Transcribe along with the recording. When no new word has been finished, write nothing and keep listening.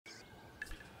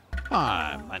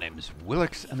Hi, my name is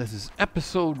Wilx, and this is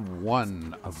episode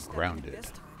 1 of Grounded.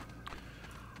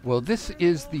 Well, this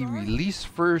is the release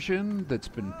version that's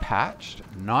been patched,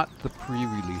 not the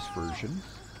pre-release version.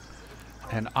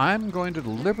 And I'm going to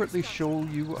deliberately show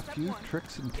you a few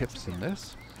tricks and tips in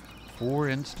this. For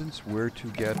instance, where to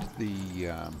get the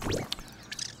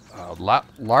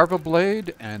Larva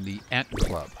Blade and the Ant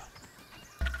Club.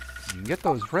 You can get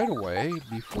those right away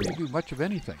before you do much of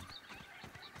anything.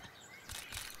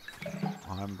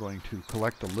 I'm going to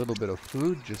collect a little bit of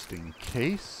food just in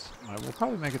case. I will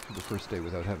probably make it through the first day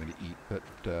without having to eat, but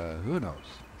who knows?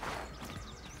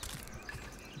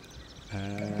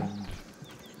 And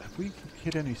have we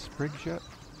hit any sprigs yet?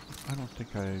 I don't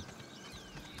think I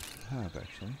have,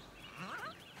 actually.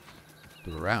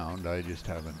 They're around, I just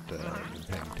haven't been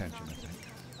paying attention, I think.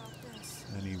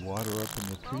 Any water up in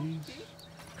the trees?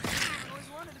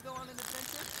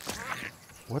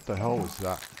 What the hell was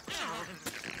that?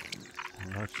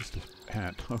 Oh, that's just a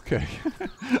ant. Okay. I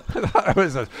thought it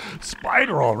was a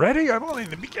spider already. I'm only in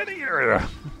the beginning area.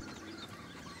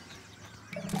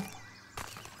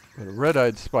 But a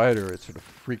red-eyed spider, it sort of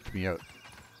freaked me out.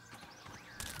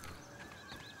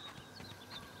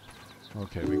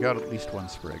 Okay, we got at least one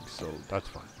sprig, so that's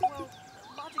fine.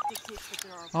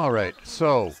 Alright,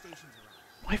 so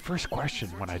my first question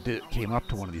when I came up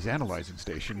to one of these analyzing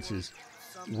stations is,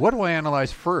 what do I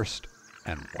analyze first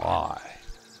and why?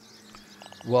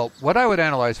 Well, what I would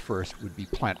analyze first would be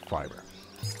plant fiber.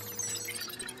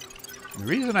 The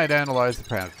reason I'd analyze the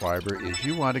plant fiber is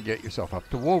you want to get yourself up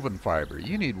to woven fiber.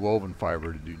 You need woven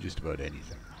fiber to do just about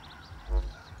anything.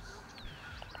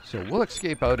 So we'll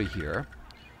escape out of here,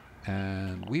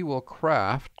 and we will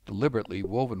craft deliberately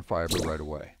woven fiber right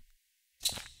away.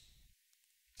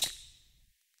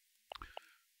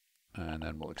 And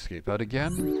then we'll escape out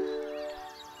again,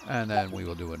 and then we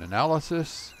will do an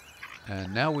analysis,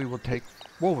 and now we will take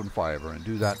woven fiber and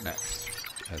do that next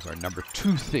as our number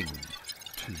 2 thing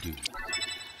to do.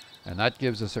 And that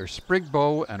gives us our sprig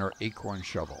bow and our acorn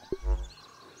shovel.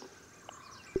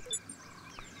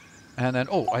 And then,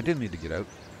 oh, I didn't need to get out.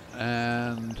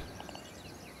 And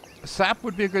sap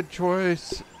would be a good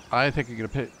choice. I think you're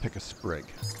going to pick a sprig.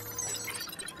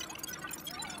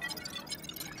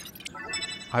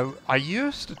 I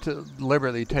used to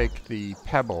deliberately take the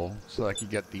pebble so I could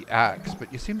get the axe,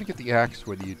 but you seem to get the axe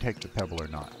whether you take the pebble or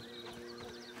not.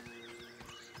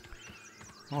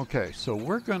 Okay, so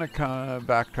we're going to kind of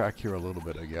backtrack here a little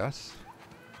bit, I guess.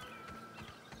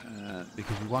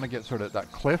 Because we want to get sort of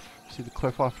that cliff. See the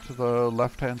cliff off to the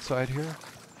left-hand side here?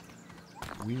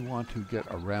 We want to get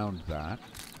around that.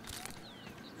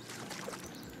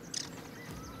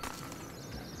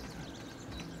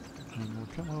 And we'll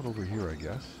come out over here, I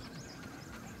guess.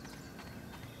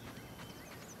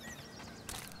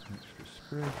 Extra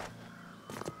sprig.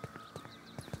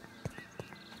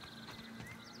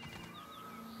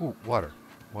 Ooh, water.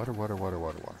 Water, water, water,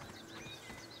 water, water.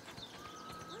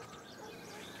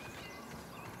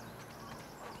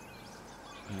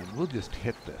 And we'll just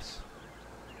hit this.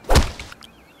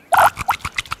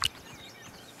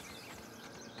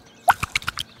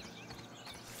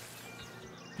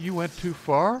 You went too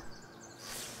far?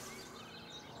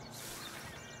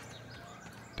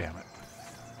 Damn it.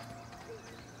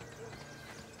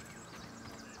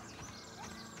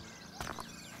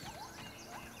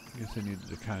 I guess I needed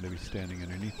to kind of be standing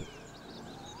underneath it.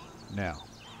 Now,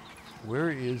 where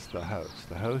is the house?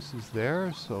 The house is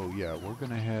there, so yeah, we're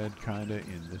going to head kind of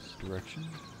in this direction.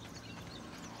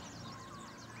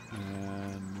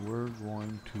 And we're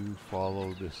going to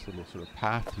follow this little sort of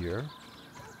path here.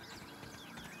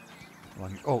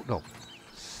 Oh, no.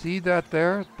 See that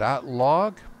there? That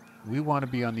log? We want to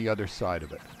be on the other side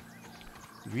of it.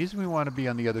 The reason we want to be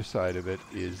on the other side of it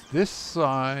is this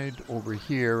side over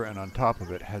here and on top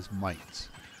of it has mites.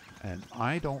 And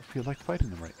I don't feel like fighting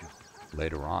them right now.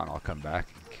 Later on, I'll come back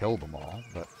and kill them all.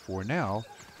 But for now,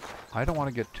 I don't want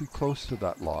to get too close to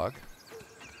that log.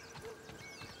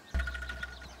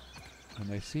 And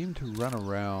they seem to run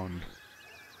around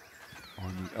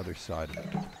on the other side of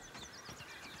it.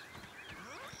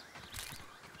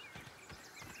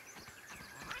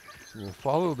 So we'll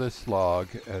follow this log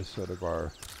as sort of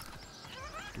our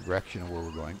direction of where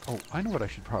we're going. Oh, I know what I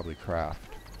should probably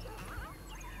craft.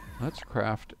 Let's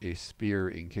craft a spear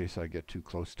in case I get too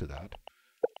close to that.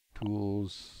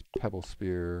 Tools, pebble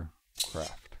spear,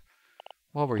 craft.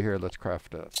 While we're here, let's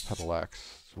craft a pebble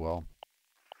axe as well.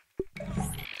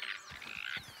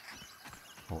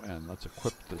 Oh, and let's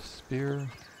equip the spear.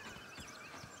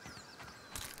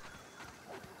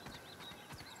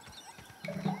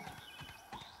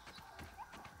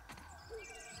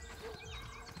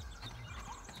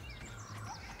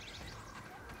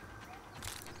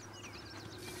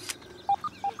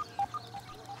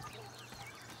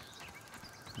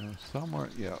 somewhere,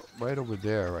 yeah, right over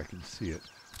there I can see it.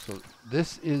 So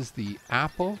this is the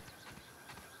apple.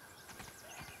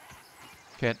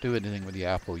 Can't do anything with the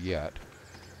apple yet.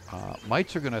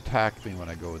 Mites are going to attack me when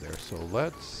I go there. So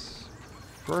let's,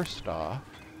 first off,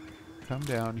 come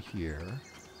down here.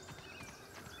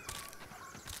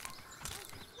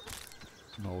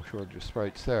 No shortage of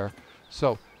sprites there.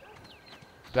 So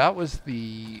that was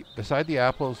the, beside the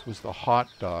apples was the hot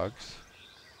dogs.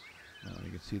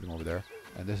 You can see them over there.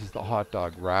 And this is the hot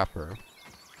dog wrapper.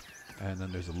 And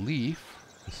then there's a leaf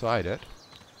beside it.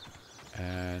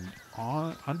 And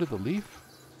under the leaf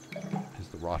is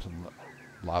the rotten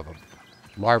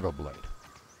Larva Blade.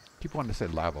 Keep wanting to say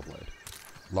Lava Blade.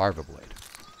 Larva Blade.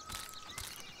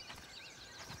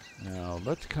 Now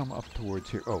let's come up towards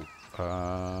here. Oh,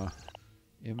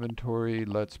 inventory.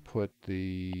 Let's put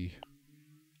the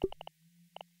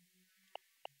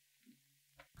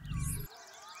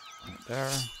right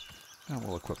there, and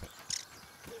we'll equip it.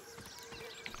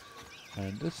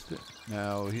 And this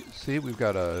now, see, we've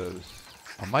got a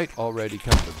mite already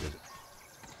come to visit.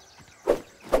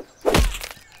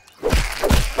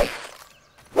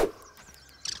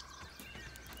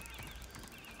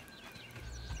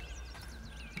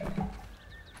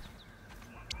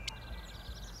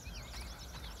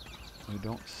 I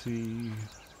don't see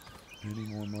any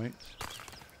more mites.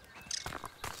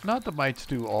 It's not the mites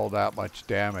do all that much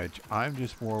damage. I'm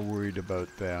just more worried about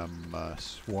them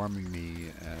swarming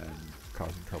me and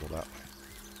causing trouble that way.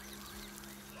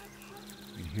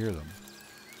 You can hear them.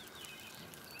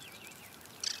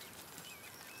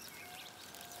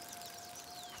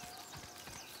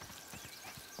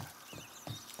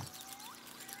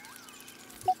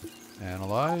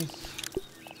 Analyze.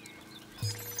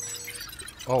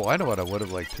 Oh, I know what I would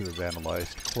have liked to have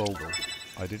analyzed. Clover.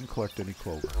 I didn't collect any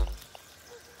clover.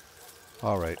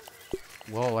 Alright.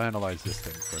 We'll analyze this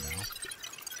thing for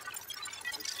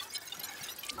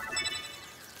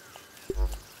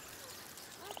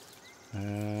now.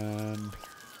 And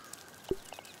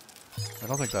I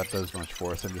don't think that does much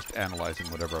for us. I'm just analyzing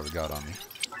whatever I've got on me.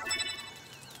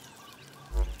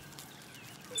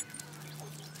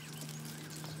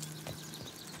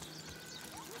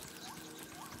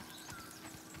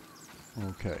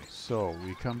 Okay, so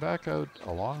we come back out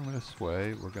along this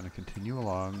way. We're going to continue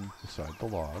along beside the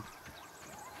log.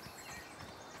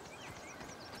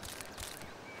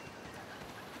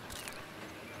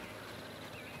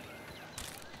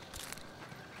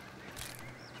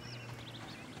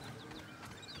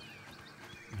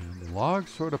 And the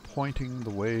log's sort of pointing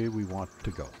the way we want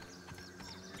to go.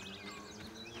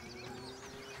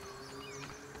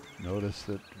 Notice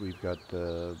that we've got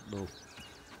the little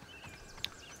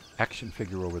action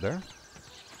figure over there.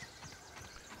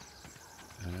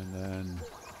 And then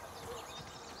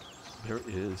there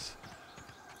is,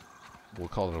 we'll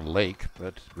call it a lake,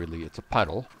 but really it's a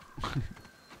puddle.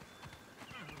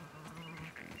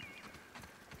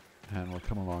 And we'll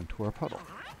come along to our puddle.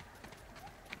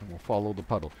 And we'll follow the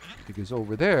puddle. Because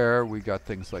over there we got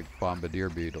things like bombardier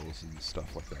beetles and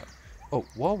stuff like that. Oh,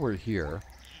 while we're here,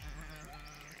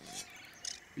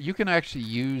 you can actually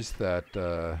use that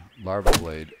Larva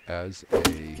Blade as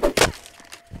a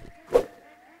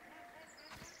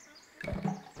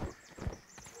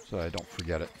so I don't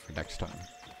forget it for next time.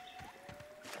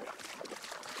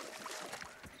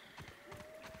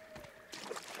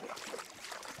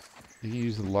 You can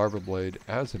use the Larva Blade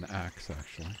as an axe,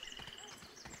 actually.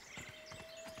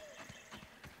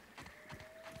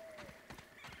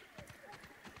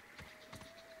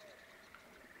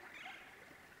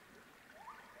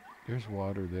 There's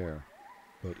water there,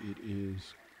 but it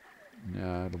is,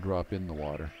 nah, it'll drop in the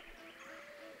water.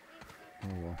 Oh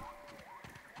well.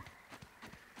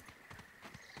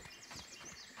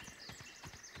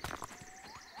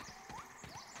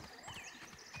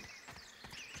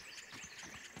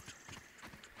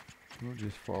 We'll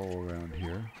just follow around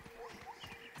here.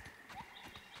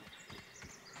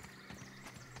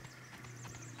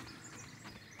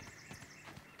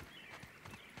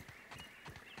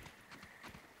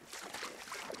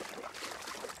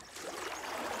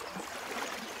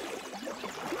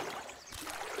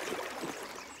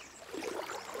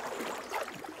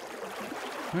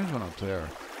 There's one up there.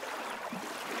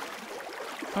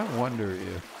 I wonder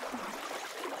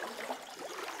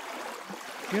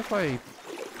if I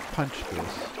punch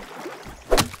this.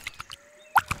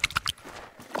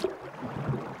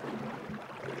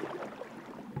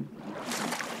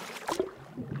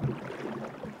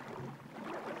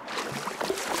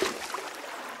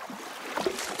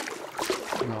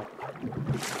 No.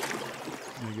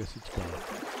 I guess it's gone.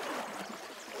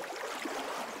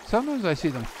 Sometimes I see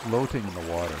them floating in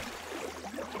the water.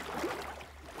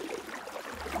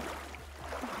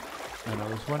 And I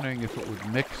was wondering if it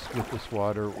would mix with this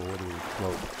water or whether it would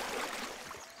float.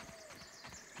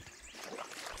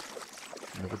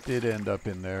 And if it did end up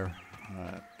in there,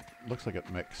 looks like it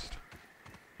mixed.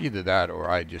 Either that or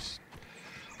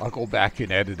I'll go back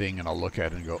in editing and I'll look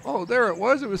at it and go, oh, there it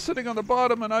was. It was sitting on the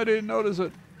bottom and I didn't notice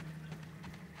it.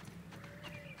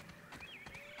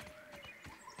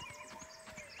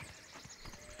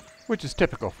 Which is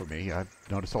typical for me. I've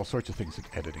noticed all sorts of things in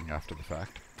editing after the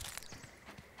fact.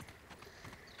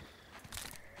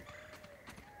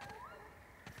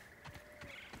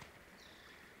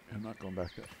 I'm not going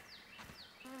back there.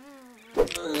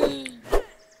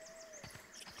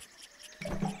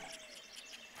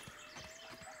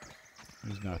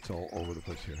 There's nuts all over the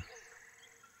place here.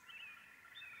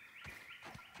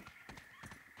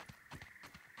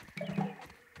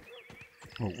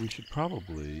 Well, we should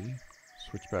probably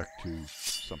switch back to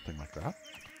something like that.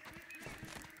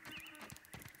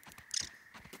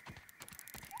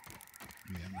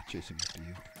 Yeah, I'm not chasing after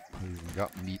you. I've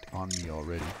got meat on me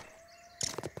already.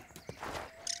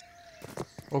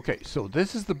 Okay, so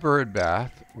this is the bird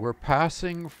bath. We're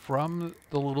passing from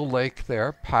the little lake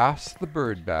there, past the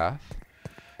bird bath,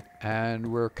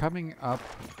 and we're coming up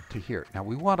to here. Now,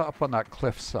 we want to up on that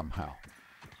cliff somehow.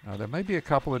 Now, there may be a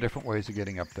couple of different ways of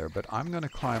getting up there, but I'm going to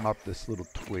climb up this little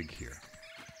twig here.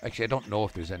 Actually, I don't know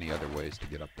if there's any other ways to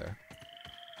get up there,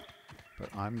 but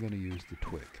I'm going to use the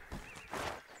twig.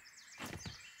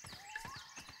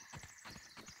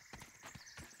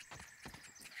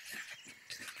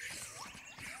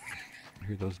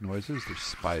 Hear those noises? There's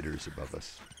spiders above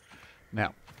us.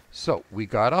 Now, so we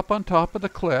got up on top of the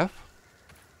cliff,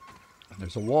 and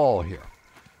there's a wall here.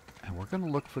 And we're going to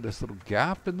look for this little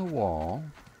gap in the wall,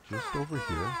 just over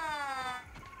here.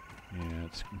 Yeah,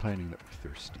 it's complaining that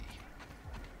we're thirsty.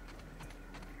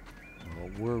 Well,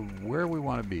 we're where we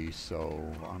want to be, so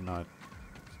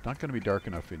it's not going to be dark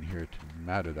enough in here to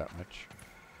matter that much.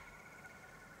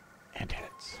 And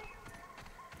heads.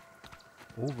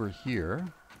 Over here,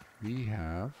 we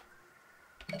have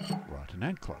Rotten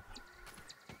Ant Club.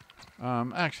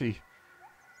 Actually,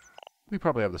 we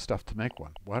probably have the stuff to make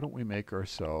one. Why don't we make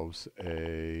ourselves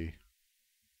a...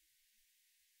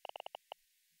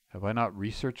 Have I not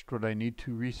researched what I need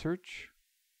to research?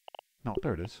 No,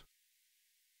 there it is.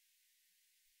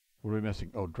 What are we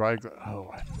missing? Oh, dry grass.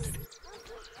 Oh, I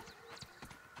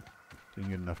didn't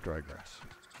get enough dry grass.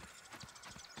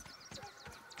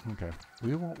 Okay,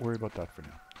 we won't worry about that for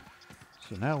now.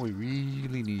 So now we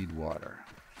really need water.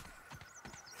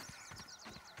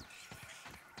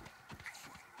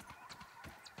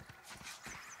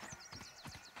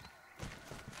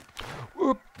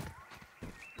 Whoop!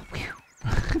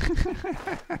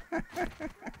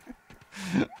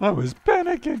 I was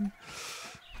panicking.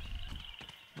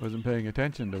 Wasn't paying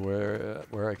attention to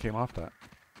where I came off that.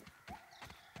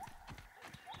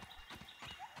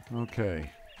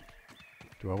 Okay.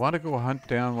 Do I want to go hunt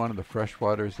down one of the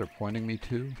freshwaters they're pointing me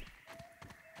to?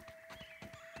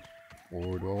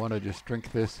 Or do I want to just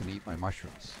drink this and eat my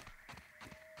mushrooms?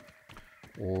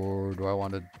 Or do I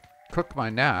want to cook my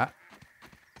gnat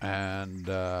and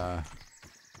then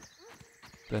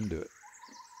do it?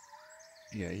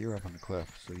 Yeah, you're up on the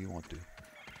cliff, so you won't do.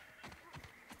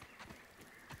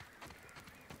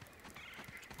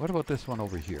 What about this one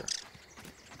over here?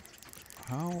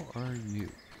 How are you?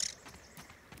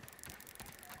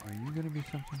 Are you going to be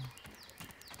something?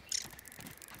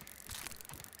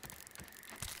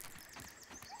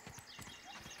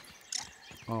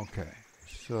 Okay,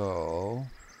 so...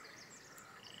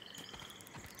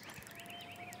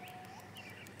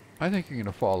 I think you're going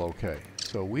to fall okay.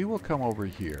 So we will come over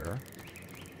here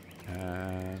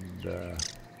and...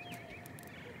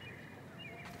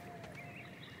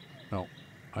 no,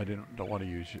 I don't want to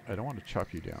use you. I don't want to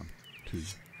chop you down too.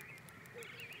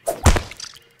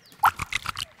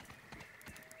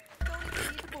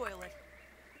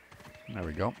 There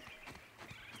we go.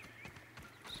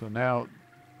 So now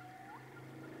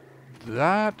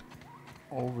that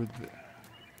over there,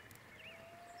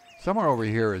 somewhere over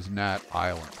here is Gnat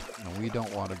Island, and we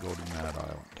don't want to go to Gnat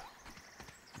Island.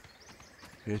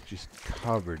 It's just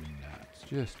covered in gnats,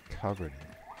 just covered in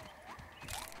it.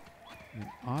 And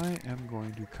I am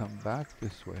going to come back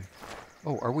this way.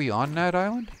 Oh, are we on Gnat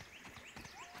Island?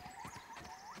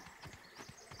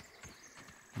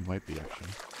 We might be, actually.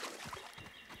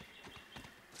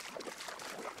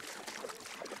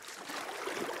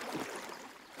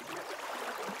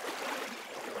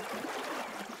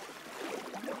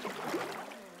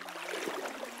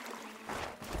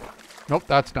 Nope,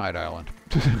 that's Night Island.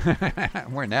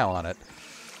 We're now on it.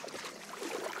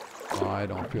 I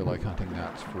don't feel like hunting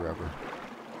gnats forever.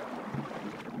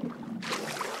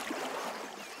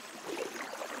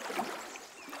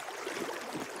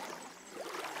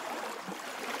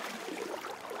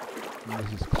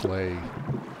 This is clay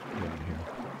down here.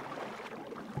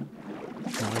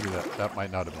 Oh, maybe that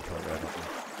might not have been clay, I don't know.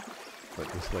 But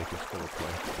this lake is full of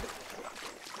clay.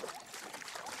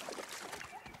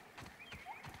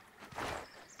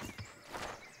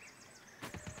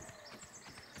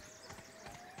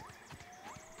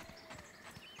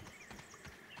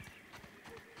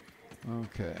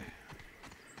 Okay.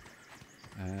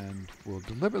 And we'll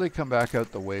deliberately come back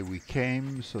out the way we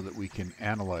came so that we can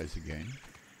analyze again.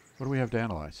 What do we have to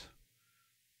analyze?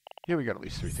 Yeah, we got at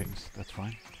least 3 things. That's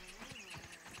fine.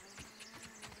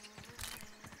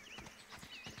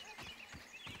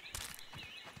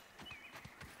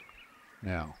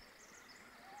 Now,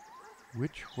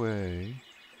 which way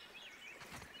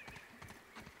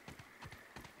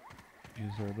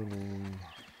is our little...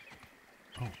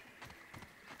 Oh.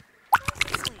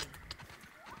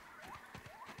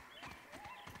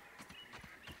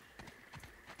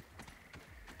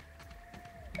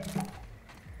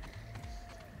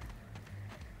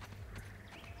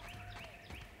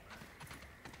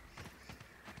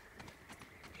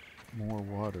 More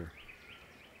water.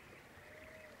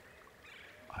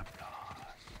 I'm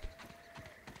lost.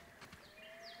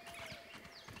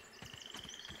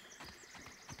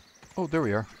 Oh, there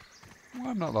we are. Well,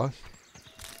 I'm not lost.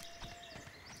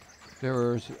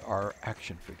 There's our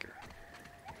action figure.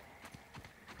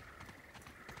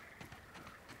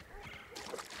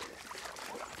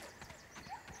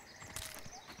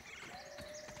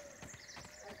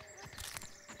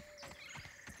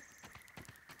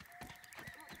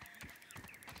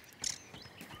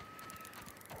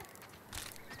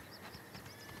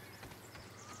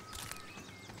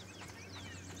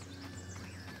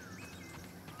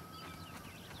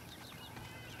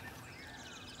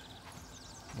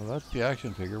 Well, that's the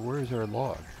action figure. Where is our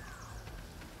log?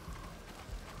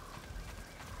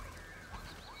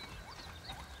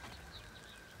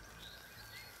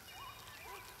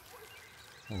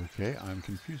 Okay, I'm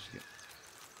confusing it.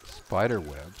 Spider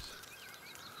webs.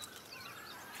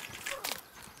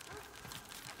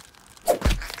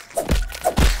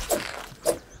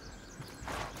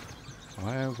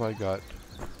 Why have I got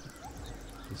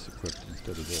this equipped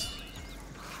instead of this?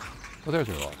 Oh, there's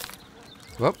our log.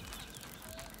 Whoop.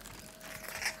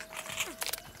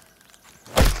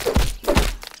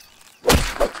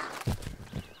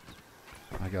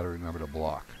 I gotta remember to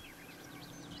block.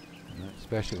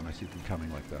 Especially when I see them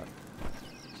coming like that.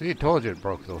 See, I told you it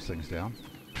broke those things down.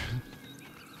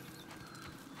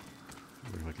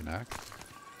 We're like an axe.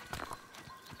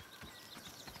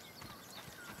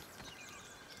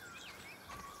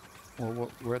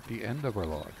 Well, we're at the end of our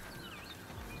log.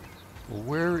 Well,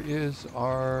 where is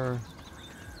our...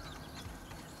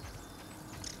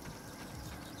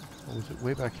 Oh, was it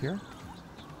way back here?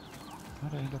 How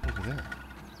did I end up over there?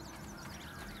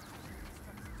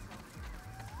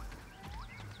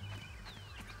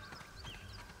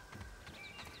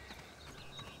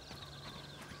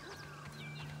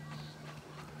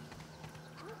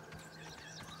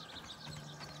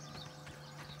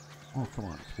 Oh, come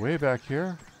on. It's way back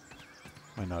here.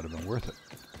 Might not have been worth it.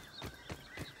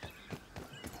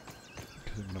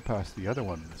 Because I'm going to pass the other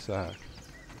one in the sack.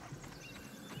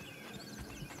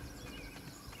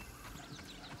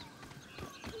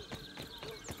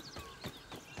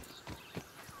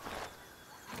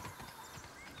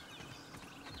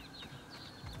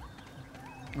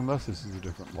 Unless this is a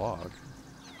different log.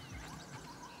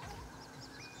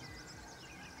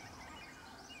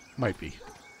 Might be.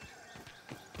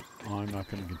 I'm not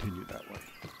going to continue that way.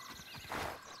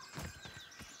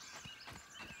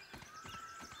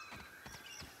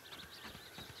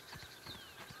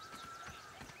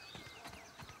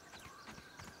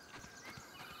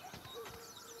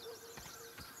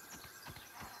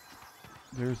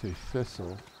 There's a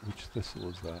thistle. Which thistle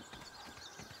is that?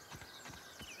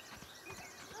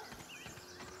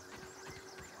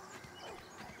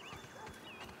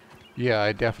 Yeah,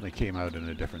 I definitely came out in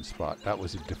a different spot. That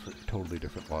was a totally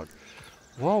different log.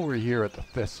 While we're here at the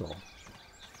thistle,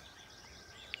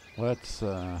 let's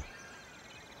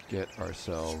get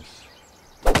ourselves...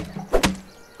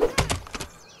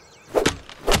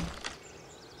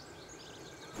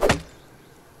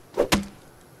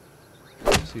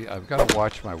 See, I've got to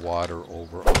watch my water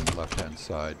over on the left-hand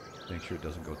side. Make sure it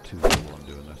doesn't go too low while I'm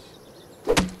doing this.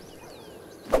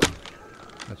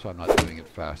 That's why I'm not doing it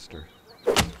faster.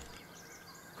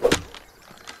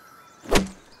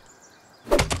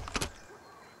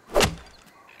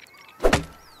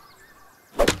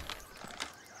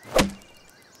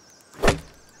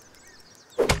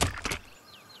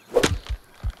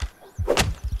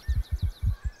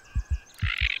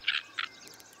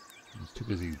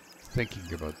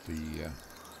 Thinking about the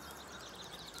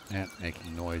Ant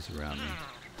making noise around me.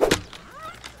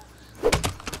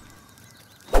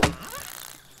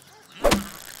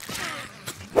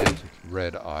 Ants with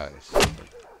red eyes.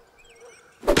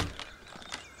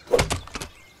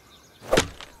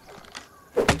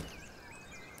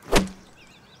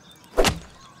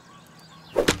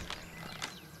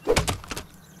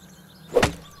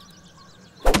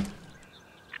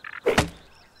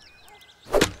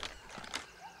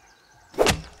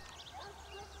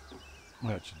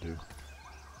 That should do.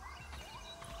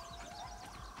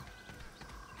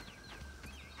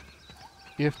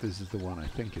 If this is the one I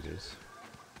think it is.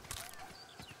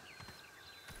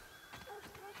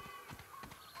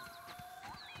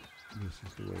 This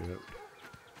is the way out.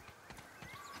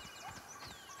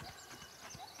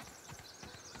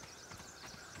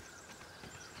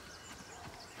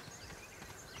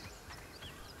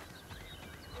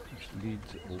 Which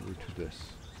leads over to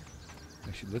this.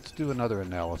 Actually, let's do another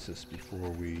analysis before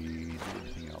we do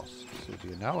anything else. So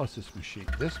the analysis machine,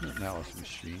 this analysis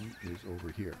machine is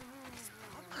over here.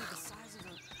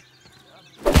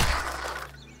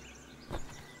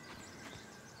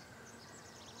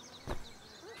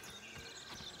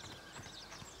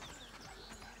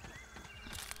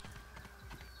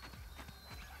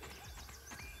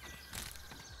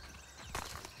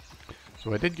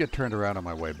 So I did get turned around on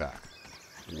my way back.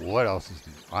 What else is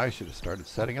new? I should have started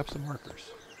setting up some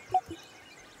markers.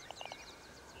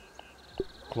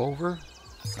 Clover,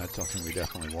 that's something we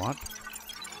definitely want.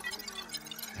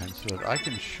 And so that I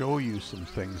can show you some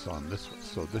things on this one.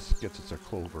 So this gets us a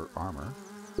Clover Armor.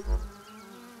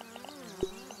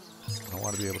 I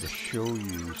want to be able to show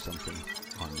you something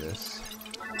on this.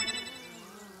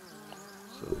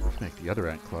 So let's make the other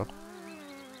ant club.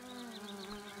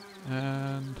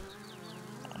 And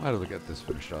might as well get this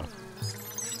finished off.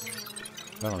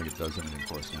 I don't think it does anything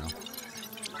for us now.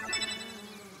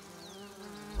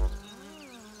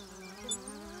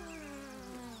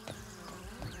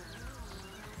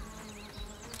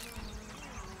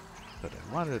 But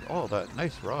I wanted all that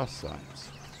nice raw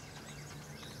science.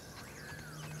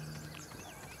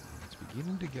 It's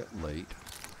beginning to get late.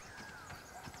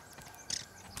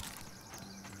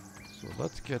 So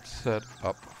let's get set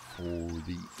up for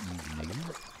the evening.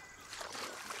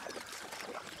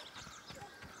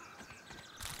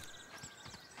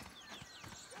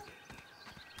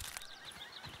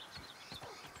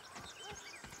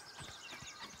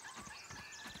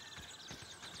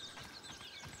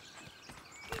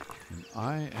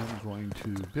 I am going to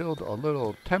build a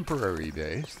little temporary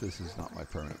base. This is not my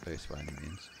permanent base by any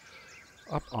means.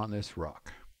 Up on this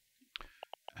rock.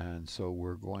 And so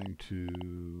we're going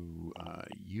to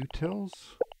utils,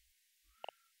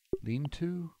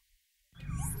 lean-to,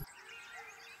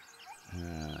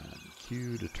 and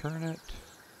Q to turn it.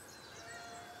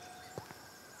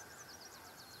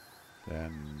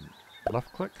 Then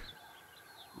left click,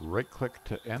 right click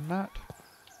to end that,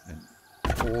 and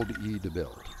hold E to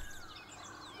build.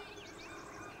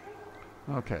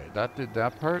 Okay, that did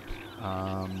that part.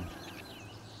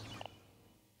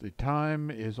 The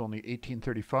time is only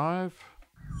 18:35,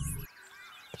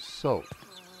 so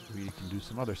we can do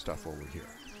some other stuff over here.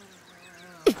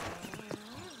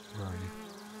 Where are you?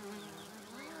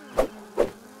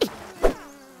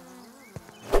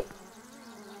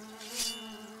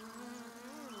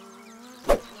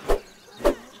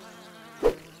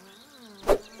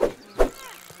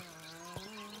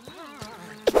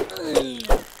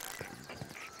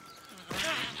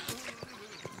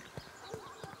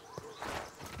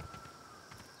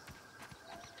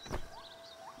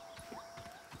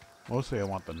 Mostly I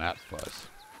want the gnat fuzz.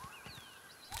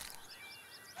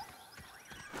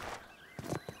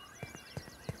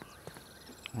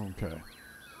 Okay.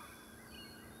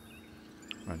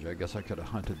 Mind you, I guess I could have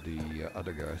hunted the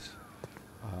other guys.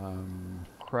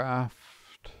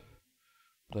 Craft.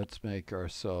 Let's make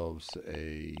ourselves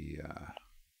a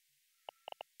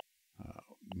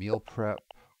meal prep,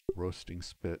 roasting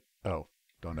spit. Oh,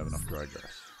 don't have enough dry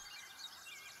grass.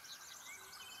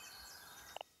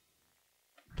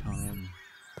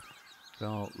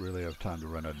 Don't really have time to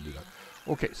run out and do that.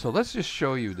 Okay, so let's just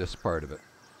show you this part of it.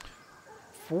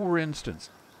 For instance,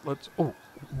 let's, oh,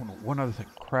 one other thing.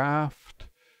 Craft,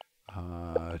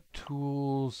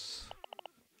 tools,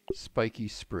 Spiky,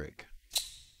 Sprig.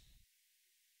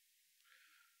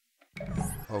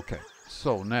 Okay,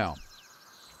 so now,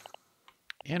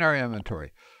 in our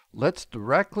inventory, let's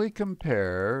directly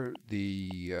compare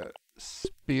the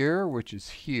spear, which is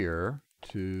here,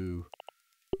 to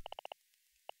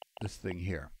this thing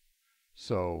here.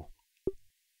 So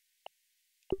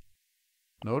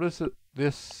notice that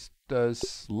this does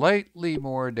slightly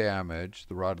more damage,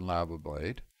 the rod and lava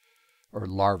blade, or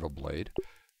Larva Blade,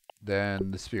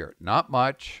 than the spear. Not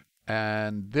much,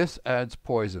 and this adds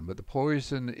poison, but the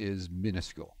poison is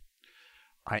minuscule.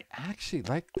 I actually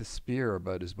like the spear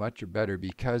about as much or better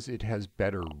because it has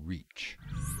better reach.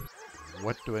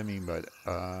 What do I mean by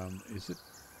that? Is it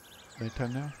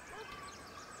nighttime now?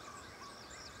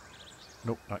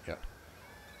 Nope, not yet.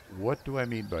 What do I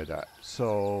mean by that?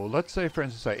 So let's say, for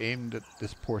instance, I aimed at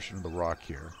this portion of the rock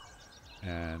here,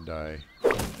 and I...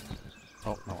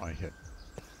 Oh, no, I hit.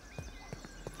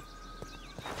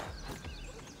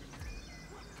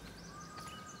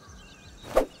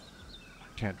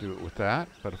 Can't do it with that,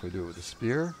 but if I do it with a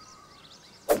spear...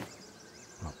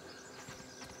 Oh.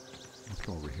 Let's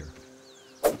come over here.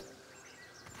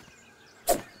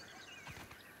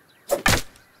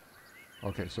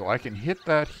 Okay, so I can hit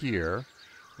that here,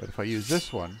 but if I use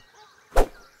this one,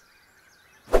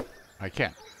 I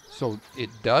can't. So it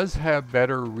does have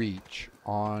better reach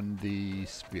on the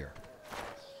spear.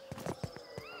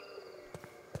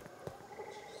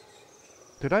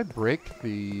 Did I break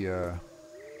the...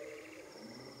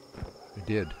 I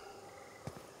did.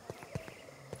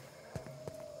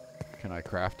 Can I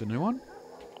craft a new one?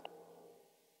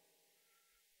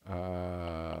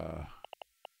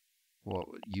 Well,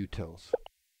 utils.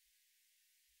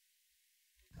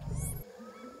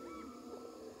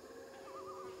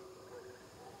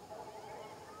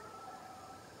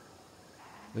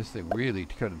 This thing really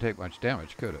couldn't take much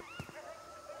damage, could it?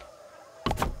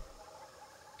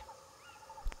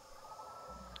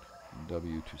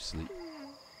 W to sleep. I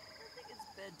think it's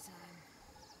bedtime.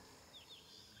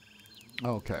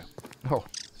 Okay. Oh,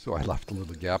 so I left a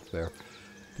little gap there.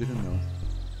 Didn't know.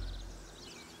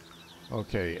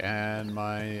 Okay, and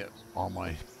all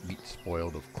my meat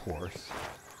spoiled, of course.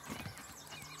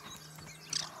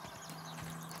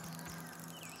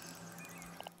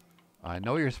 I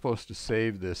know you're supposed to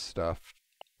save this stuff,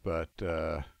 but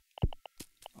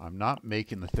I'm not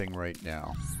making the thing right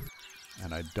now.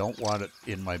 And I don't want it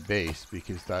in my base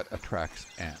because that attracts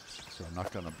ants. So I'm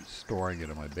not going to be storing it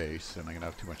in my base, and I'm going to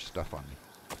have too much stuff on me.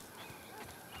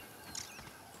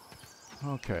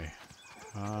 Okay.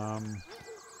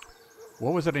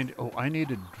 What was it? Oh, I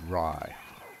needed dry.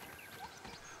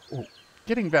 Oh,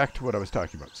 getting back to what I was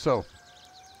talking about. So,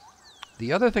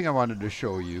 the other thing I wanted to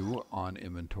show you on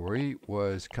inventory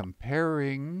was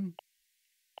comparing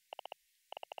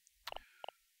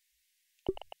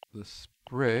the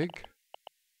Sprig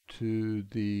to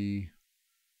the...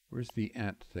 Where's the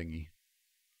ant thingy?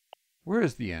 Where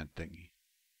is the ant thingy?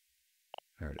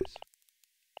 There it is.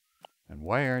 And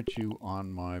why aren't you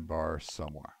on my bar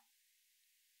somewhere?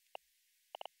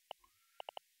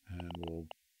 And we'll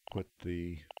put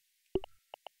the...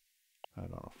 I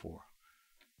don't know, 4.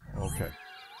 Okay.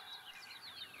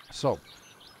 So,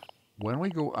 when we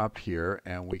go up here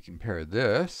and we compare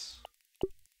this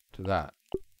to that,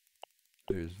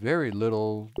 there's very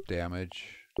little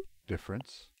damage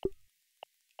difference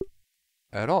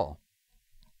at all.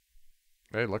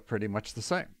 They look pretty much the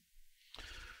same.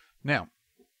 Now,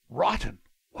 rotten.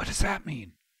 What does that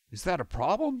mean? Is that a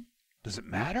problem? Does it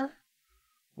matter?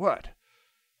 What?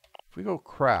 If we go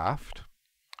craft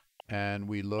and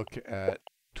we look at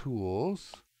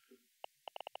tools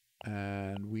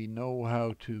and we know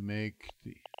how to make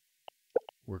the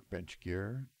workbench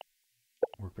gear,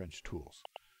 workbench tools.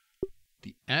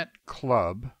 The ant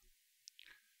club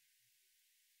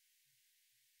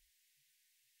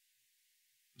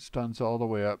stuns all the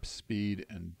way up speed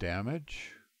and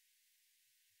damage.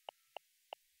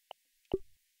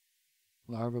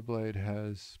 Larva Blade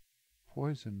has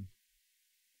poison.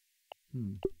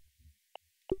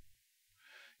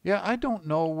 Yeah, I don't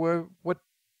know what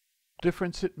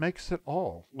difference it makes at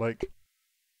all. Like,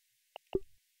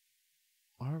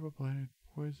 Larva Blade,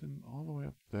 poison all the way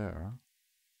up there.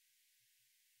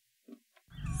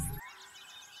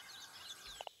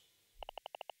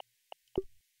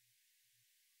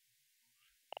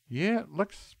 Yeah, it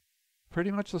looks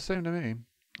pretty much the same to me.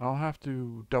 I'll have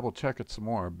to double check it some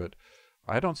more, but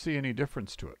I don't see any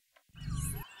difference to it.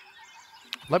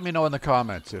 Let me know in the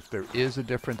comments if there is a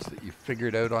difference that you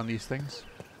figured out on these things.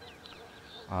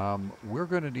 We're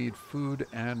going to need food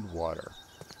and water.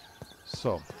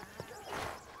 So,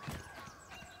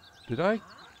 did I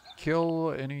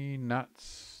kill any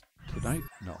gnats tonight?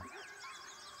 No.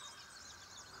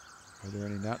 Are there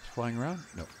any gnats flying around?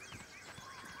 No.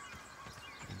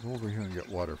 I'll go over here and get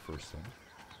water first then.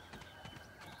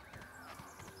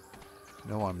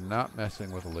 No, I'm not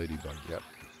messing with a ladybug yet.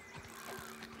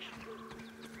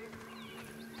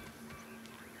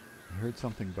 I heard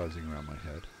something buzzing around my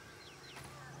head.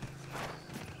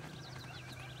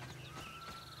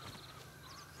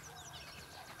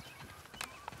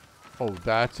 Oh,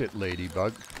 that's it,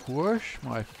 ladybug. Push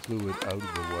my fluid out of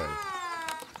the way.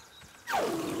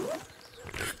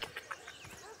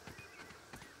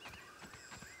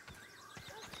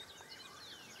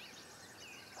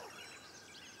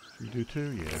 Should we do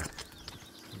 2? Yeah.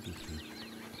 We'll do 2.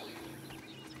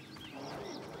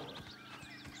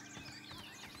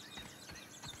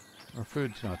 Our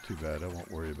food's not too bad. I won't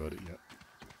worry about it yet.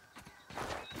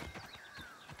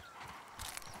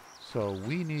 So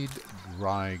we need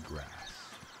dry grass.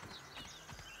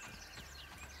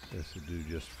 This will do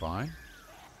just fine.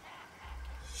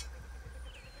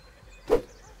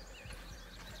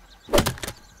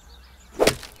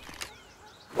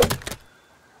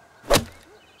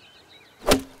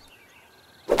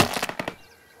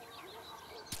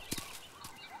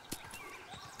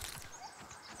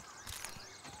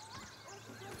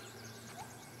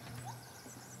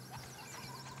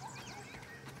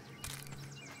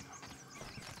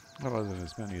 That wasn't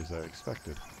as many as I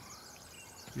expected.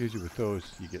 Usually with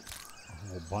those, you get a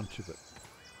whole bunch of it.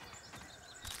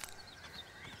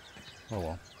 Oh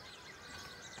well.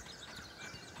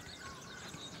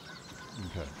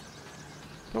 Okay.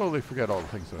 Totally forget all the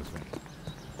things I was making.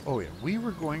 Oh yeah, we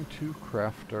were going to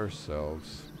craft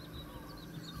ourselves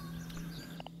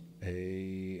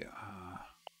a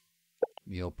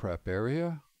meal prep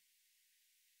area.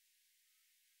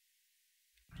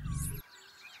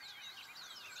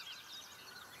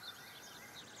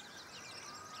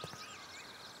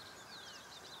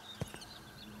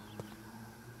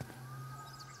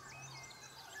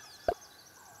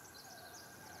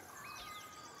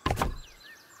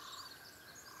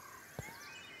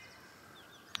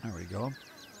 There we go.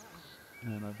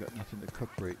 And I've got nothing to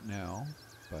cook right now,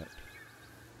 but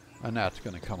Annatte's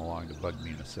going to come along to bug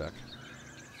me in a sec.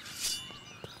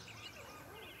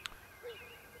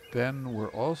 Then we're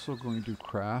also going to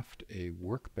craft a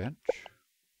workbench.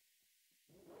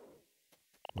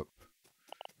 Whoop.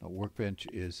 A workbench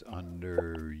is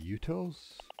under utils.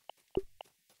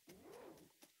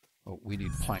 Oh, we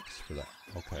need planks for that.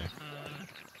 Okay.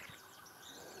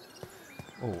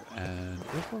 Oh, and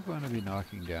if we're going to be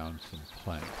knocking down some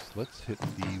planks, let's hit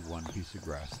the one piece of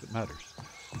grass that matters.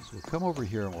 So we'll come over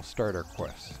here and we'll start our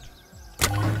quest.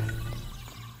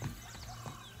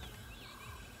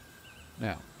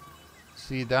 Now,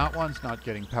 see, that one's not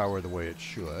getting power the way it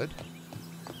should.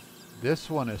 This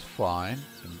one is fine,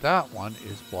 and that one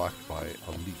is blocked by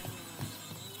a leaf.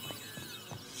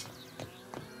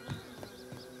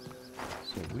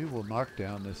 So we will knock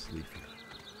down this leaf here.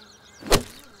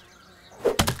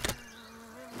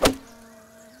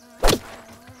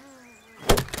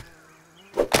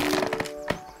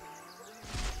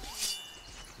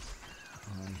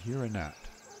 Here and that.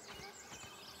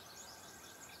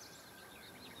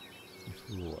 He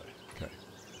flew away. Okay.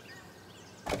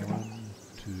 1,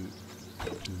 2,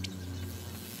 2,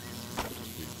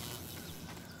 3.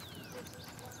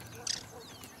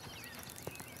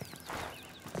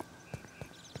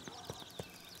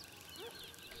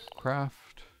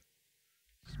 Craft.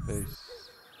 Space.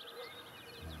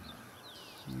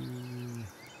 Q.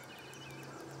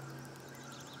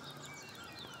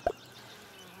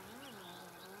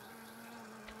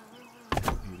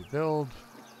 Build,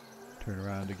 turn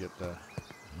around to get the,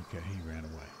 okay, he ran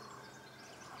away.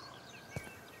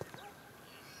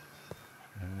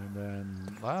 And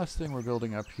then last thing we're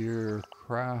building up here,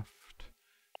 craft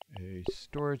a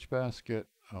storage basket.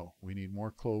 Oh, we need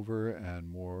more clover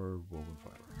and more woven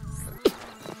fiber.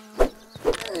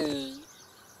 Okay.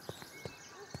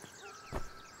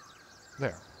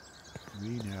 There.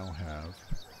 We now have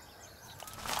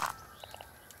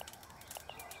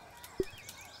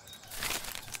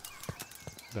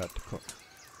that to cook.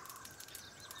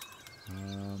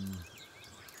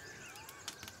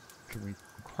 Can we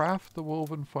craft the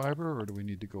woven fiber, or do we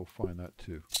need to go find that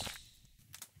too?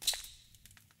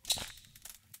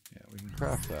 Yeah, we can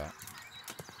craft that.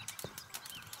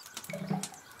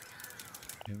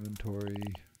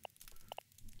 Inventory.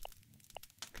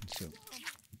 Consume.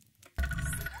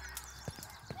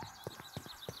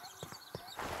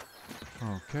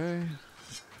 Okay.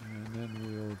 And then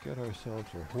we'll get ourselves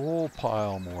a whole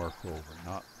pile more clover,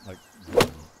 not like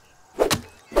one.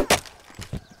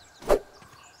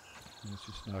 Let's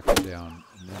just knock it down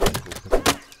and then we'll go pick it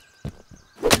up.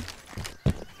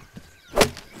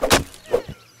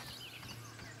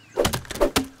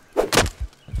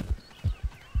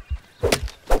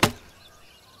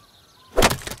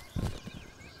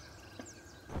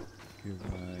 Give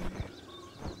my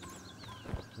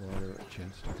water a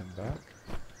chance to come back.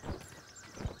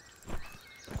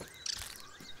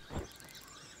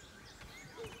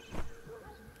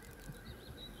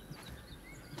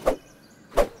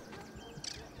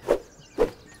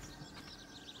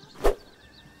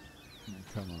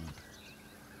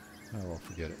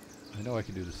 get it. I know I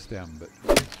can do the stem, but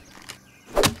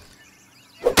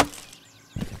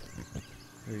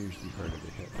they're usually harder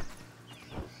to hit.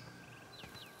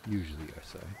 Usually, I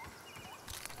say.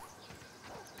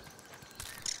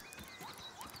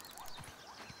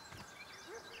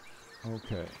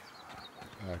 Okay.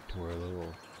 Back to our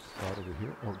little spot over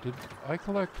here. Oh, did I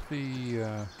collect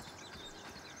the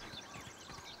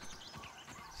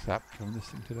sap from this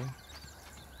thing today?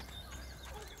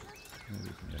 Maybe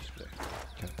from yesterday.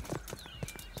 Okay.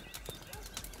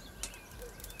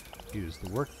 Use the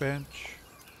workbench.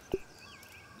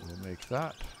 We'll make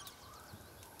that.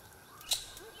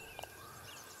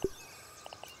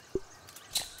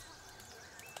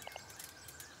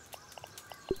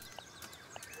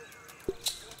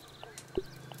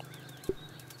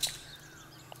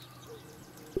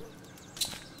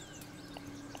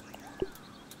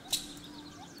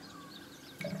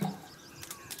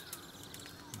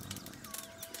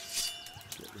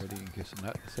 Ready in case a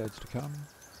nut decides to come.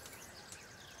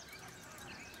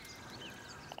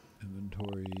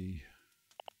 Inventory.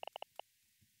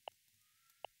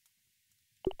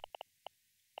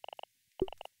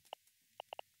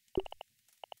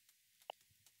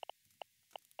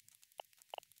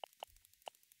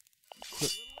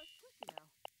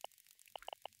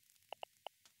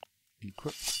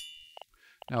 Equip.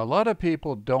 Now, a lot of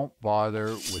people don't bother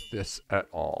with this at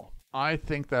all. I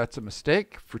think that's a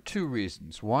mistake for two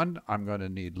reasons. One, I'm going to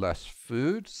need less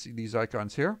food. See these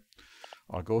icons here?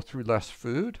 I'll go through less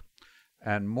food.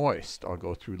 And moist, I'll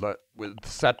go through with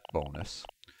set bonus,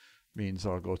 means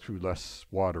I'll go through less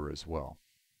water as well.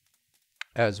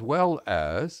 As well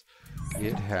as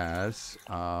it has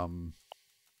where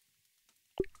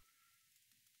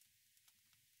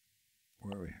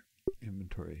are we?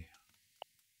 Inventory.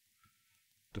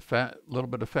 Little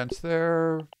bit of fence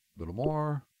there, a little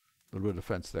more, a little bit of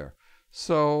fence there.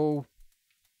 So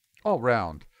all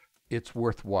round, it's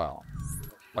worthwhile.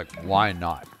 Like, why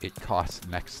not? It costs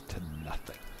next to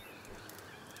nothing.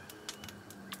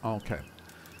 Okay.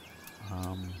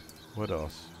 What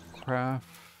else? Craft.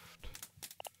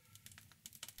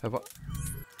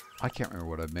 I can't remember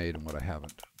what I've made and what I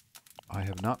haven't. I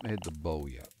have not made the bow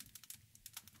yet.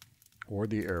 Or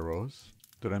the arrows.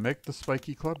 Did I make the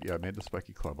Spiky club? Yeah, I made the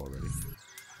Spiky club already.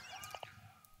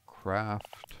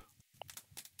 Craft.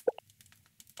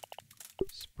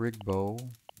 Sprig bow.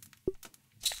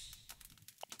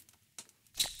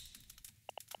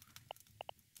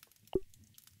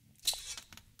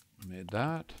 Made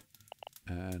that.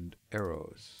 And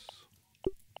arrows.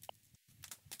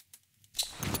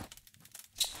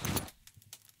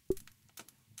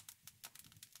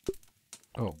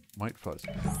 Oh, Might Fuzz.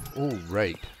 Oh,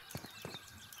 right.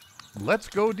 Let's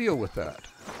go deal with that.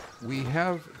 Do we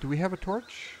have a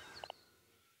torch?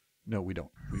 No, we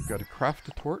don't. We've got to craft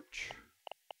a torch.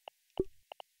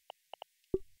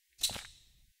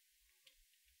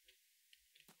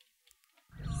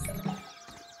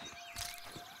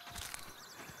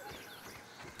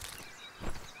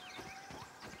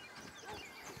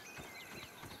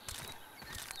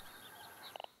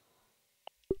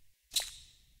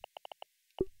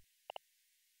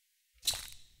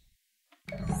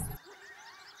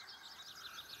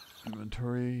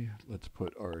 Inventory. Let's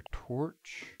put our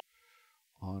torch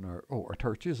on our... Oh, our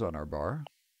torch is on our bar.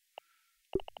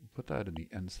 Put that in the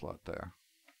end slot there.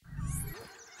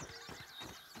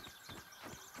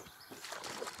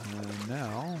 And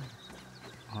now...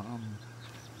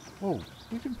 oh,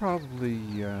 we can probably...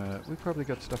 we probably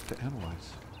got stuff to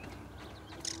analyze.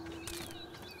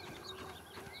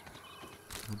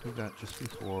 We'll do that just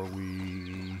before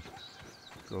we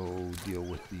go deal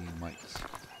with the mites.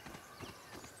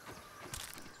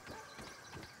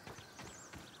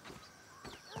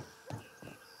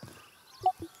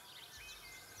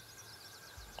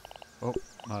 Oh,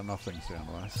 not enough things to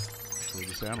analyze. So we'll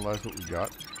just analyze what we got.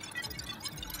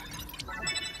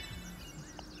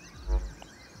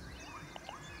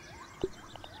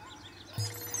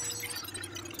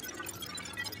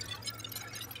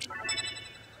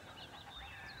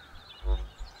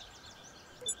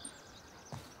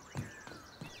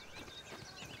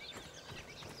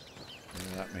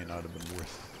 And that may not have been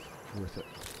worth it.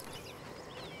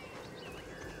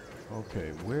 Okay,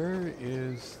 where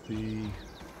is the...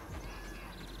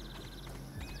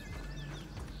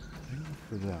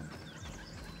 for them?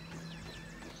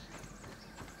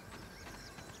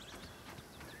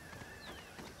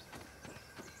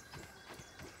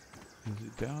 Is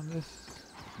it down this?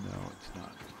 No, it's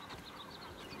not.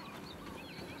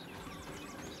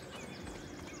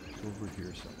 It's over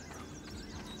here somewhere.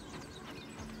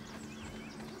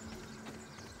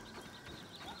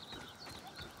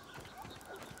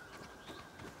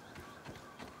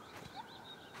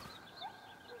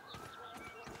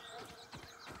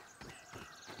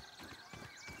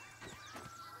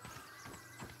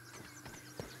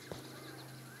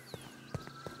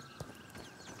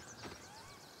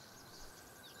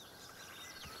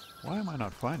 Why am I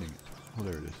not finding it? Oh,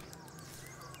 there it is.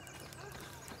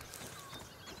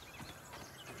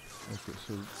 Okay,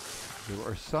 so there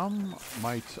are some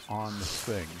mites on this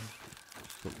thing,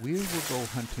 but we will go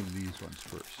hunting these ones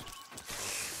first.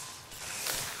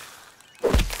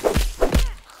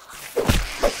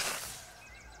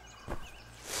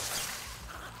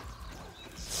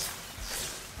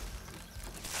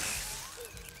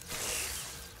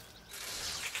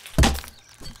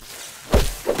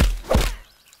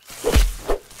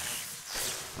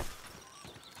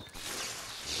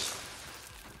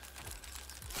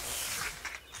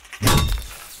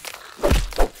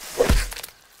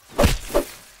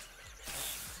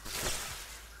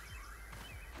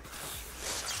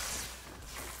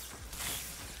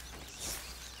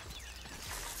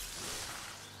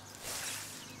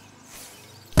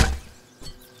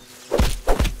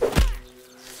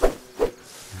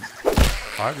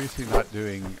 Obviously not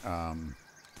doing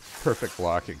perfect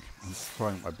blocking. I'm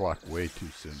throwing my block way too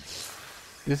soon.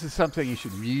 This is something you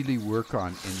should really work on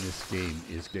in this game,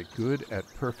 is get good at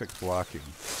perfect blocking.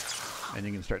 And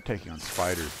you can start taking on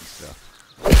spiders and stuff.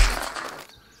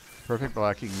 Perfect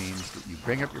blocking means that you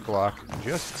bring up your block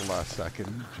just at the last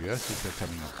second, just as they're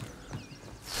coming up.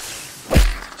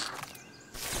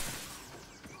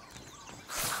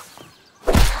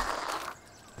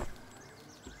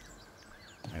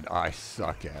 I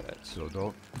suck at it, so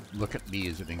don't look at me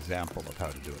as an example of how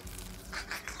to do it.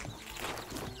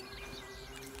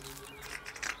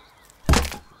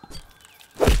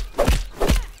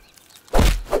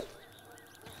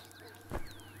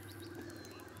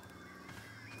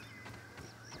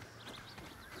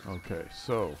 Okay,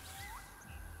 so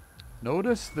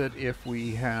notice that if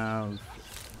we have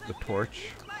the torch,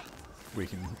 we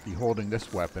can be holding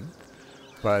this weapon,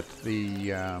 but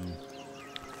the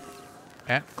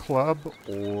Ant Club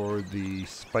or the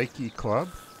Spiky Club,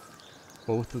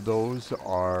 both of those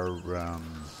are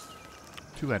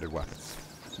two-handed weapons.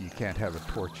 So you can't have a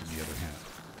torch in the other hand.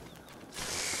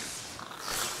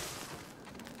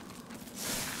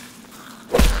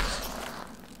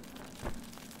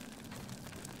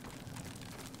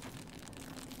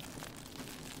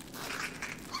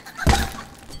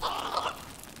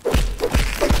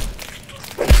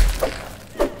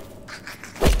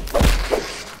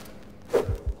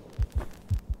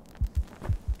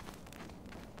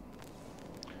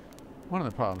 One of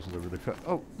the problems with the really fast...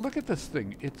 Oh, look at this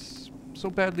thing. It's so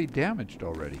badly damaged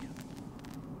already.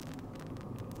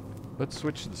 Let's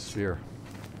switch to the sphere.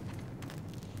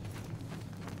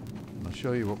 And I'll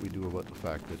show you what we do about the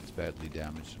fact that it's badly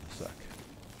damaged in a sec.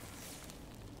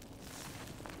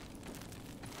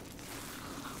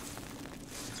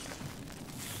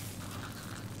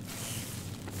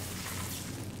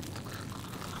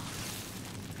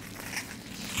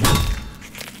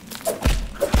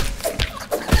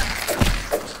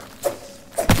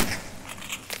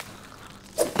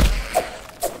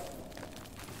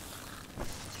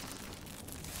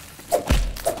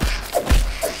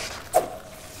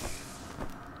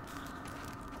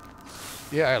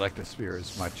 Yeah, I like the spear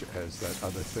as much as that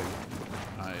other thing.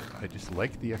 I just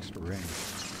like the extra range.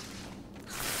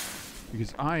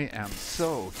 Because I am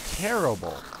so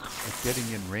terrible at getting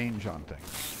in range on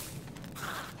things.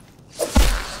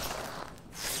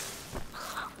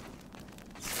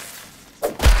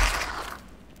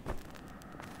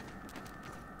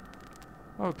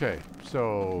 Okay,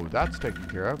 so that's taken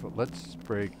care of. But let's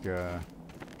break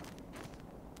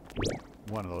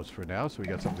one of those for now, so we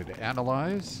got something to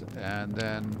analyze, and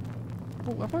then...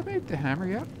 Oh, have I made the hammer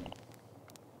yet?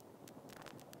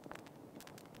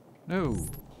 No.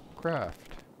 Craft.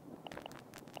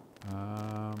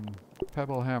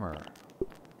 Pebble hammer.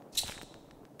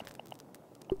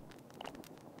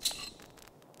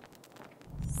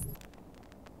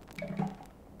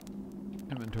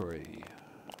 Inventory.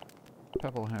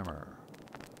 Pebble hammer.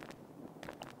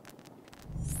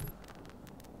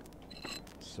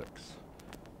 6.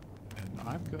 And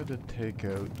I'm going to take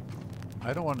out...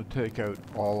 I don't want to take out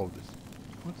all of this.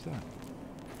 What's that? I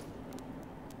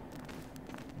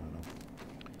don't know.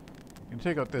 I'm going to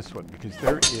take out this one because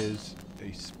there is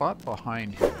a spot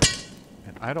behind here.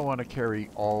 And I don't want to carry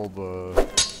all the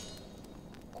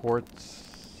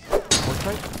quartzite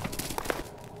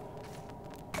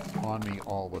on me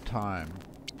all the time.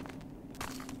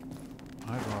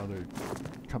 I'd rather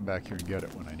come back here and get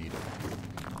it when I need it.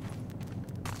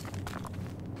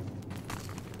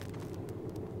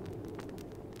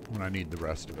 When I need the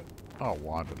rest of it. I'll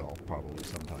want it all probably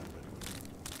sometime. But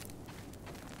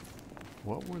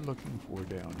what we're looking for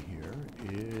down here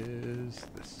is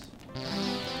this.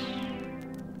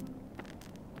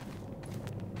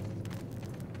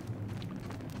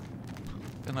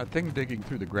 And that thing digging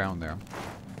through the ground there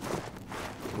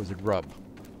was a grub.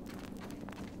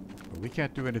 But we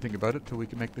can't do anything about it till we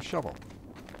can make the shovel.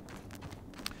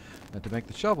 And to make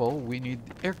the shovel, we need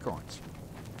the acorns.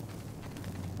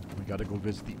 We gotta go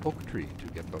visit the oak tree to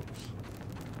get those.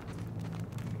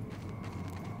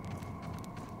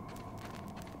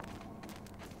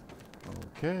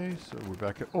 Okay, so we're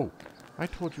back at... Oh, I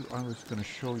told you I was going to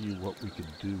show you what we could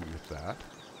do with that.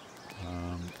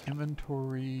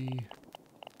 Inventory...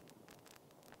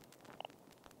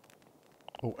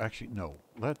 Oh, actually, no.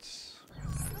 Let's...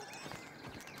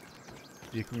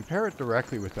 You can repair it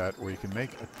directly with that, or you can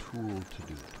make a tool to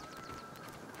do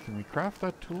it. Can we craft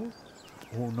that tool?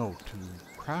 Oh, no. To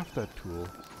craft that tool...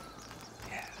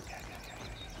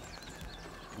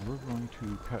 We're going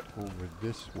to cut over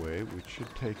this way, which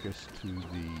should take us to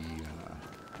the...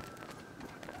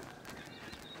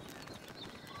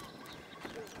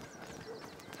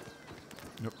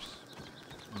 Oops.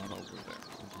 Not over there.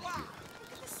 Over here.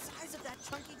 The size of that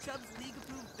Chunky Chubb's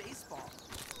league-approved baseball.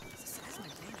 It's the size of my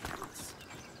main house.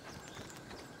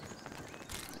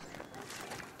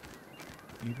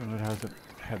 Even if it hasn't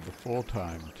had the full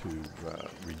time to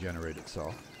regenerate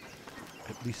itself,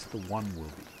 at least the one will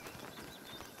be.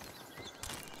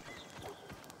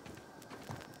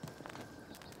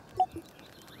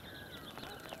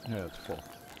 Yeah, it's full.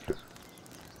 Okay.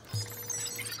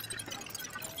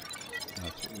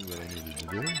 That's what we really needed to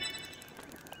do.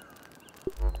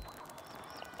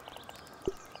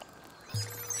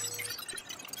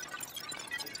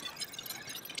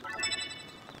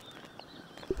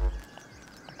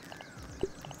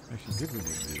 Actually, did we need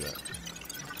to do that?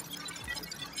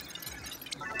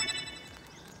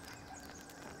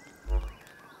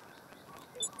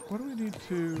 What do we need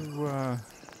to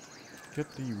get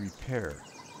the repair?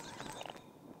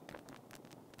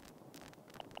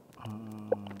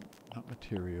 Not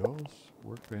materials,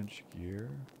 workbench gear,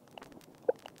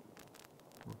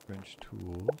 workbench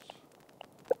tools,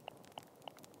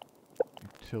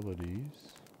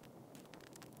 utilities.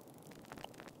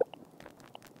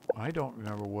 I don't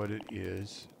remember what it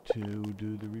is to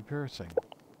do the repair thing.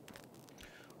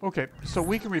 Okay, so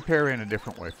we can repair in a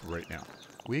different way for right now.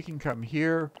 We can come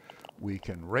here, we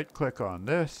can right click on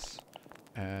this,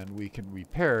 and we can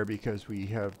repair because we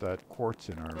have that quartz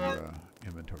in our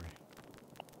inventory.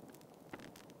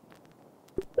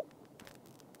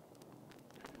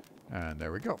 And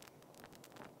there we go.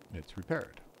 It's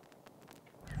repaired.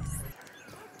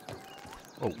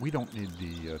 Oh, we don't need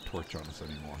the torch on us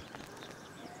anymore.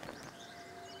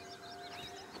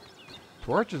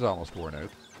 Torch is almost worn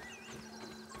out.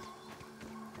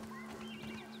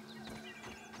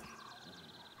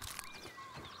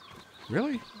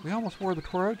 Really? We almost wore the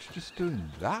torch just doing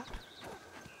that?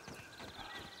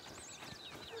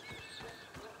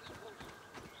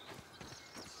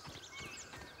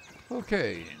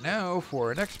 Okay, now for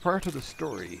our next part of the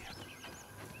story.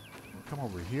 We'll come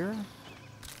over here.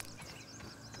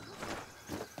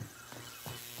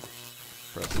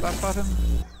 Press that button.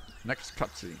 Next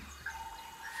cutscene.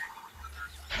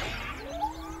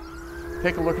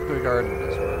 Take a look at the garden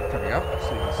as we're coming up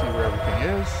so you can see where everything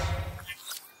is.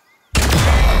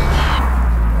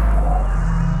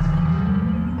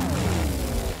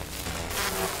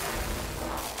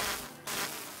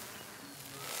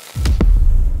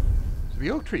 The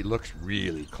oak tree looks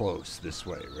really close this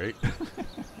way, right?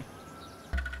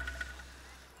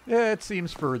 Yeah, it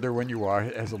seems further when you walk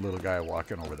as a little guy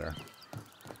walking over there.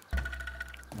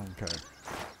 Okay.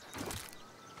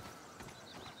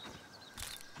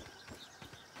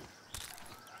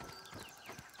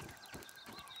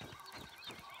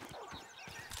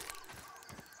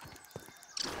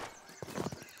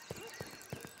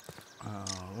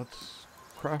 Let's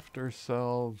craft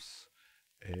ourselves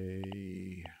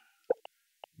a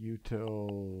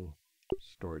util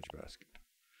storage basket.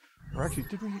 Or actually,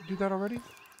 did we do that already?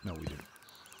 No, we didn't.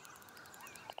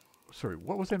 Sorry,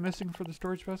 what was I missing for the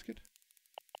storage basket?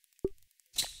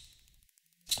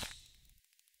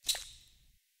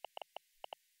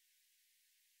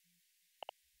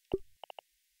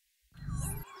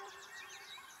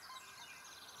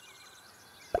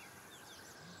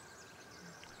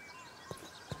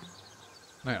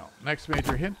 Now, next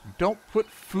major hint, don't put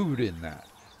food in that.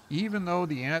 Even though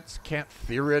the ants can't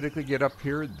theoretically get up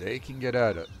here, they can get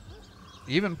at it.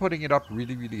 Even putting it up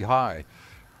really, really high.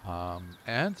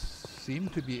 Ants seem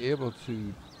to be able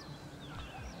to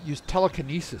use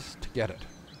telekinesis to get it.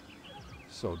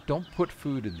 So don't put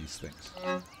food in these things.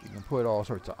 You can put all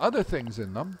sorts of other things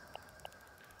in them.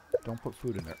 Don't put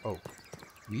food in there. Oh,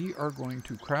 we are going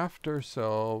to craft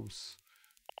ourselves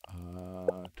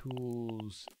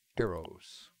tools,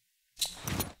 arrows.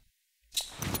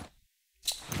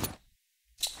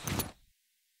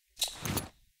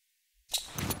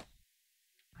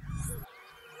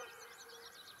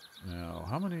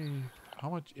 how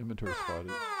much inventory spot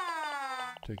is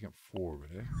taking it forward,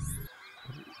 eh?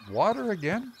 Water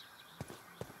again?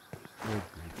 Good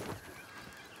grief.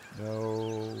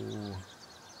 No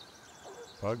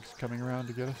bugs coming around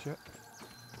to get us yet?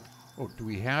 Oh, do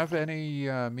we have any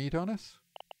meat on us?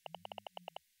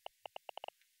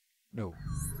 No.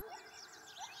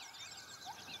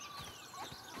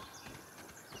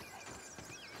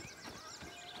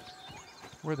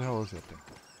 Where the hell is that thing?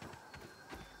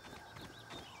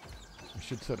 I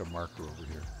should set a marker over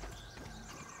here.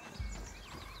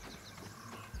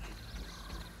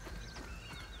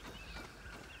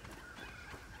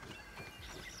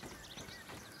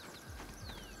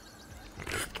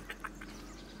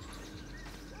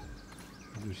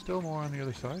 Is there still more on the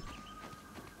other side?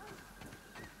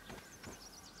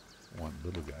 One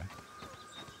little guy.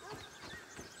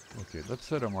 Okay, let's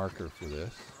set a marker for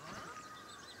this.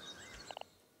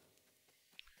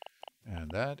 And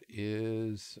that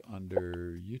is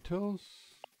under utils.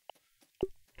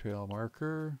 Trail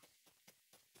marker.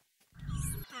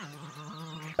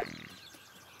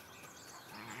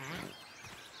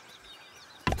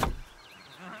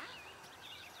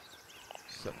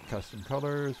 Set custom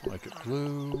colors, make it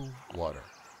blue, water.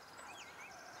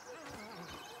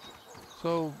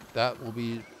 So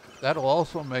that'll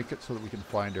also make it so that we can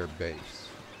find our base.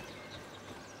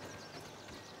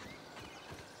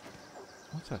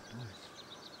 What's that noise?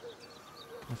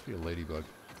 Must be a ladybug.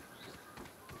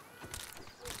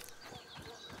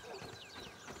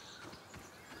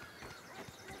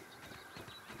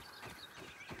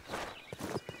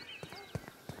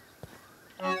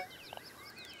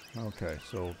 Okay,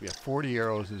 so yeah, 40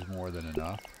 arrows is more than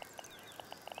enough.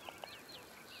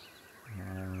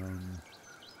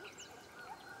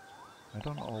 I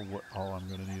don't know what all I'm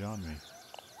going to need on me.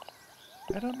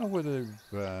 I don't know whether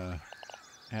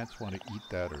ants want to eat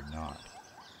that or not.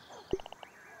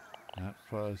 That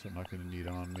fuzz I'm not going to need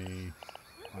on me.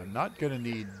 I'm not going to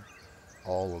need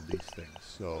all of these things,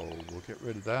 so we'll get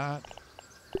rid of that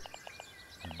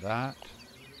and that.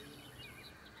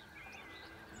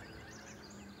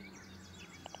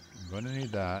 I'm going to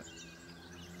need that.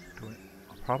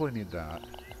 I'll probably need that.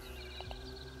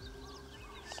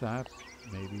 Sap,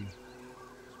 maybe.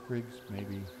 Sprigs,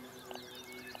 maybe.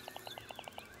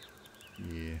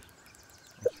 Yeah.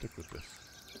 Let's stick with this.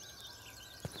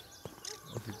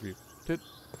 Okay, did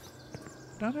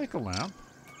I make a lamp?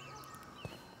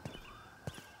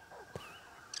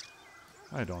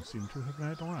 I don't seem to have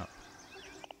made a lamp.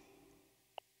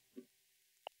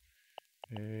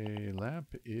 A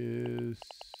lamp is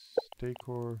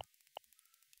decor,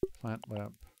 plant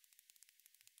lamp,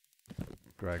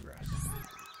 dry grass.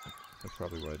 That's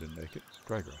probably why I didn't make it.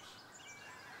 Dry grass.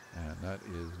 And that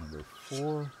is number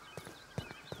 4.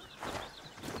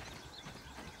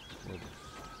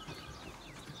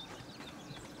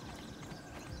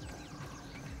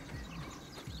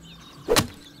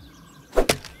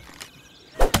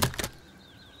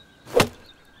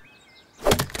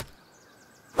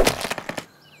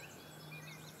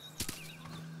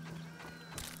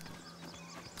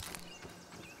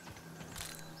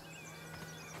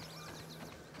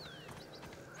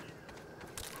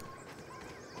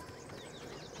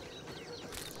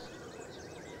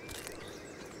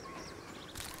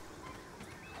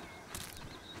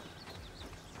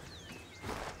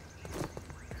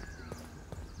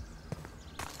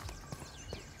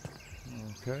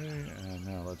 Okay, and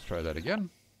now let's try that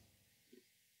again.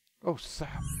 Oh,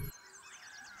 sap.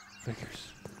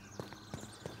 Figures.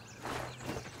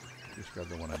 Just grab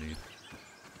the one I need.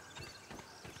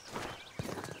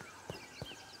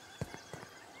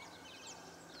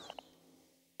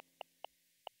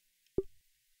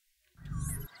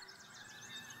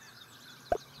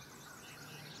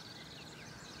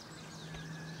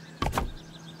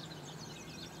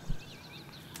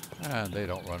 And they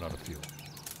don't run out of fuel.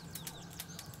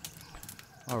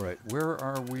 All right, where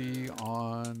are we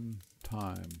on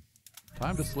time?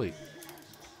 Time to sleep.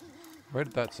 Right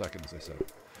at that second, as I said.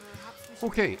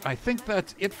 Okay, I think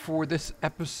that's it for this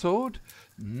episode.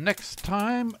 Next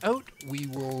time out, we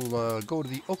will go to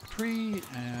the oak tree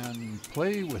and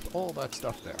play with all that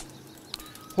stuff there.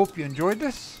 Hope you enjoyed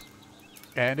this.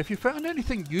 And if you found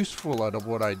anything useful out of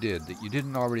what I did that you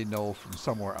didn't already know from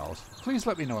somewhere else, please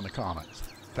let me know in the comments.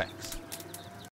 Thanks.